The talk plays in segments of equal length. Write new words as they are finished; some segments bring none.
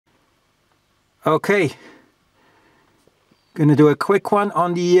Okay, gonna do a quick one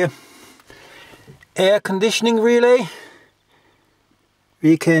on the air conditioning relay.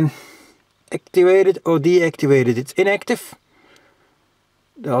 We can activate it or deactivate it. It's inactive.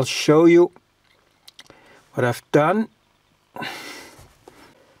 I'll show you what I've done.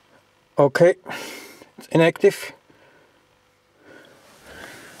 Okay, it's inactive.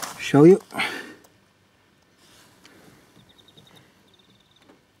 Show you.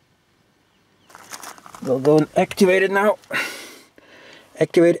 We'll go and activate it now.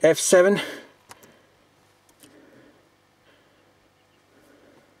 Activate F7.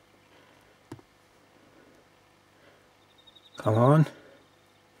 Come on.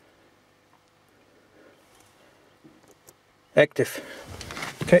 Active.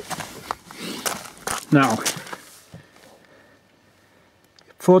 Okay. Now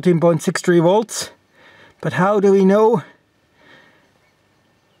 14.63 volts. But how do we know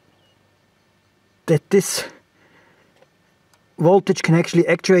that this voltage can actually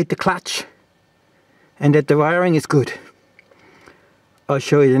actuate the clutch and that the wiring is good? I'll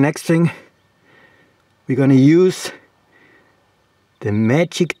show you the next thing. We're going to use the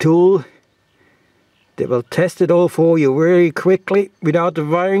magic tool that will test it all for you very quickly without the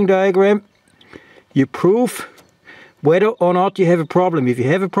wiring diagram. You prove whether or not you have a problem. If you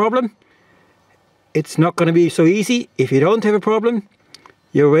have a problem, it's not going to be so easy. If you don't have a problem,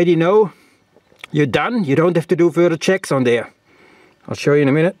 you already know you're done. You don't have to do further checks on there. I'll show you in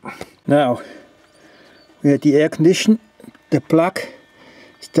a minute. Now, we had the air condition. The plug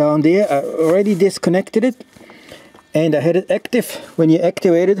is down there. I already disconnected it. And I had it active. When you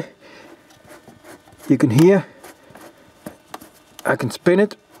activate it, you can hear I can spin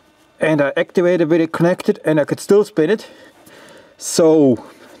it. And I activated with it connected and I could still spin it. So,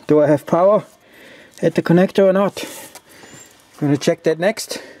 do I have power at the connector or not? I'm going to check that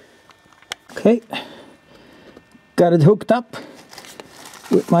next. Okay, got it hooked up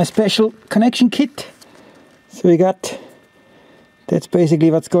with my special connection kit. So we got, that's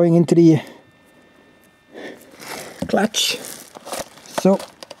basically what's going into the clutch. So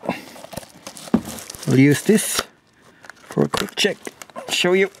we'll use this for a quick check. I'll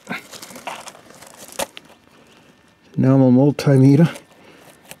show you. Normal multimeter.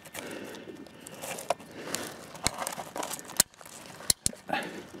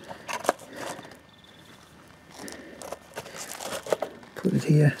 Put it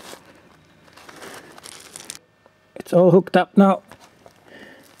here. It's all hooked up now.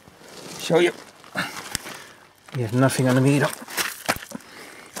 Show you. We have nothing on the meter.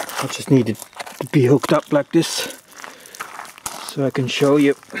 I just need it to be hooked up like this so I can show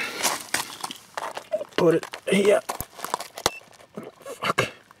you. Put it here.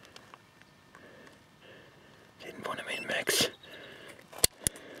 Fuck. Didn't want to min max.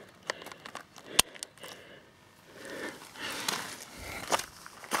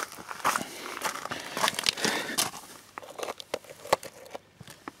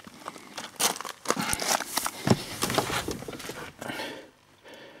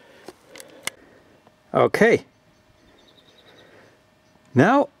 Okay,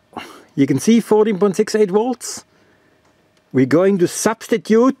 now you can see 14.68 volts. We're going to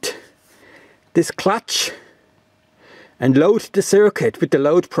substitute this clutch and load the circuit with the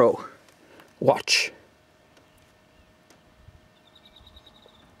Loadpro. Watch.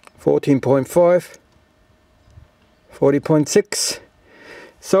 14.5, 40.6.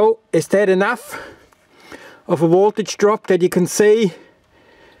 So is that enough of a voltage drop that you can say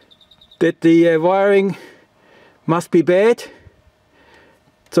that the wiring must be bad,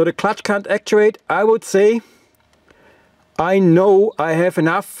 so the clutch can't actuate? I would say I know I have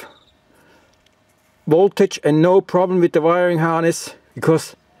enough voltage and no problem with the wiring harness,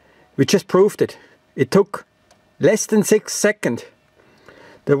 because we just proved it. It took less than 6 seconds.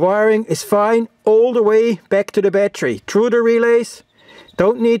 The wiring is fine all the way back to the battery, through the relays.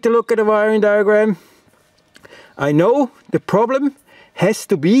 Don't need to look at the wiring diagram. I know the problem has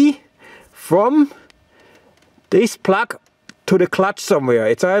to be from this plug to the clutch somewhere.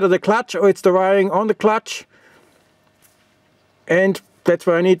 It's either the clutch or it's the wiring on the clutch, and that's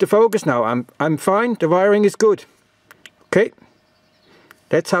where I need to focus now. I'm fine, the wiring is good. Okay,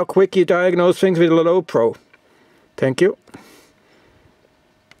 that's how quick you diagnose things with a Loadpro. Thank you.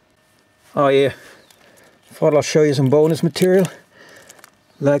 Oh yeah, thought I'll show you some bonus material.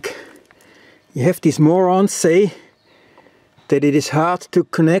 Like, you have these morons say that it is hard to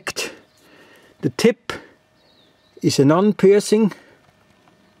connect. The tip is a non-piercing.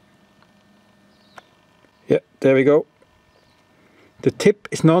 Yeah, there we go. The tip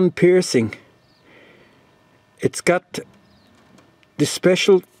is non-piercing. It's got this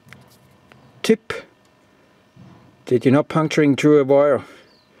special tip that you're not puncturing through a wire.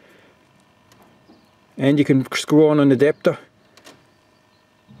 And you can screw on an adapter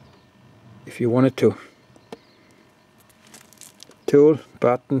if you wanted to. Tool,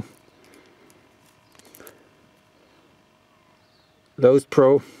 button,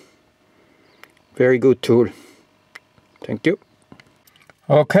 Loadpro, very good tool. Thank you.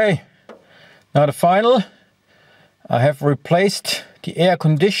 Okay, now the final. I have replaced the air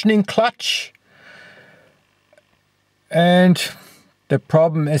conditioning clutch and the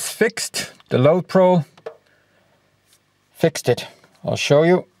problem is fixed. The Loadpro fixed it. I'll show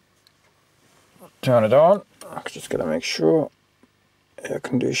you. Turn it on. I'm just gonna make sure air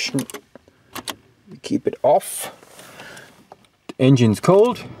condition, we keep it off. The engine's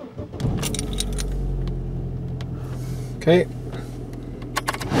cold. Okay.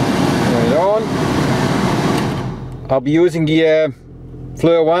 Turn it on. I'll be using the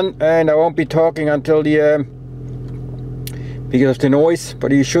Fleur 1 and I won't be talking until the because of the noise,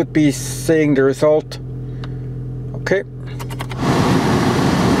 but you should be seeing the result. Okay.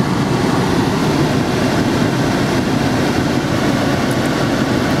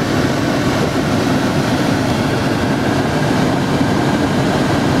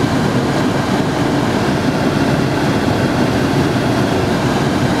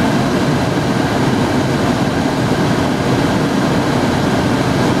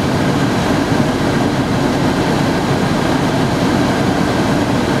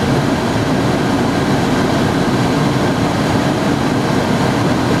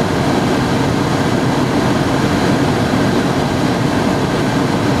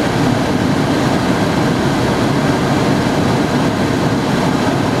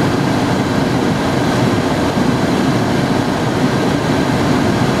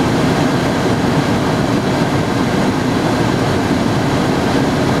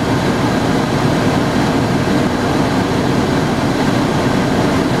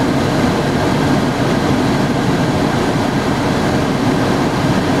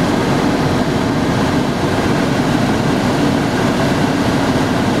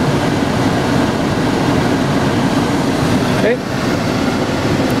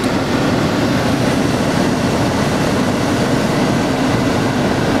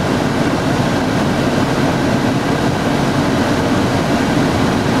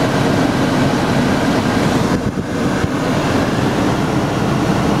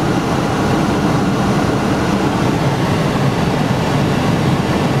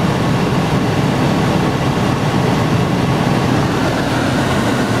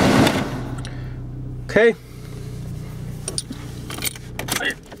 Okay.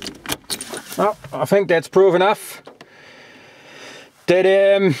 Well, I think that's proof enough that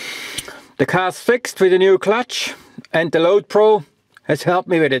the car's fixed with a new clutch, and the Loadpro has helped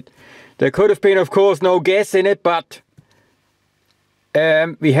me with it. There could have been, of course, no gas in it, but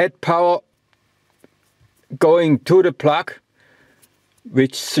we had power going to the plug,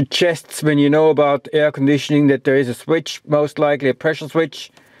 which suggests, when you know about air conditioning, that there is a switch, most likely a pressure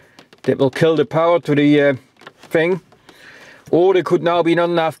switch, that will kill the power to the thing. Or there could now be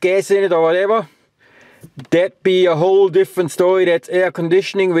not enough gas in it or whatever. That'd be a whole different story. That's air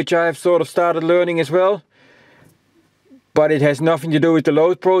conditioning, which I have sort of started learning as well. But it has nothing to do with the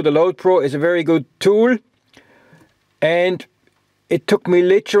Loadpro. The Loadpro is a very good tool. And it took me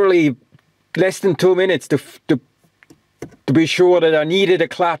literally less than 2 minutes to be sure that I needed a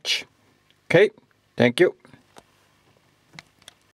clutch. Okay, thank you.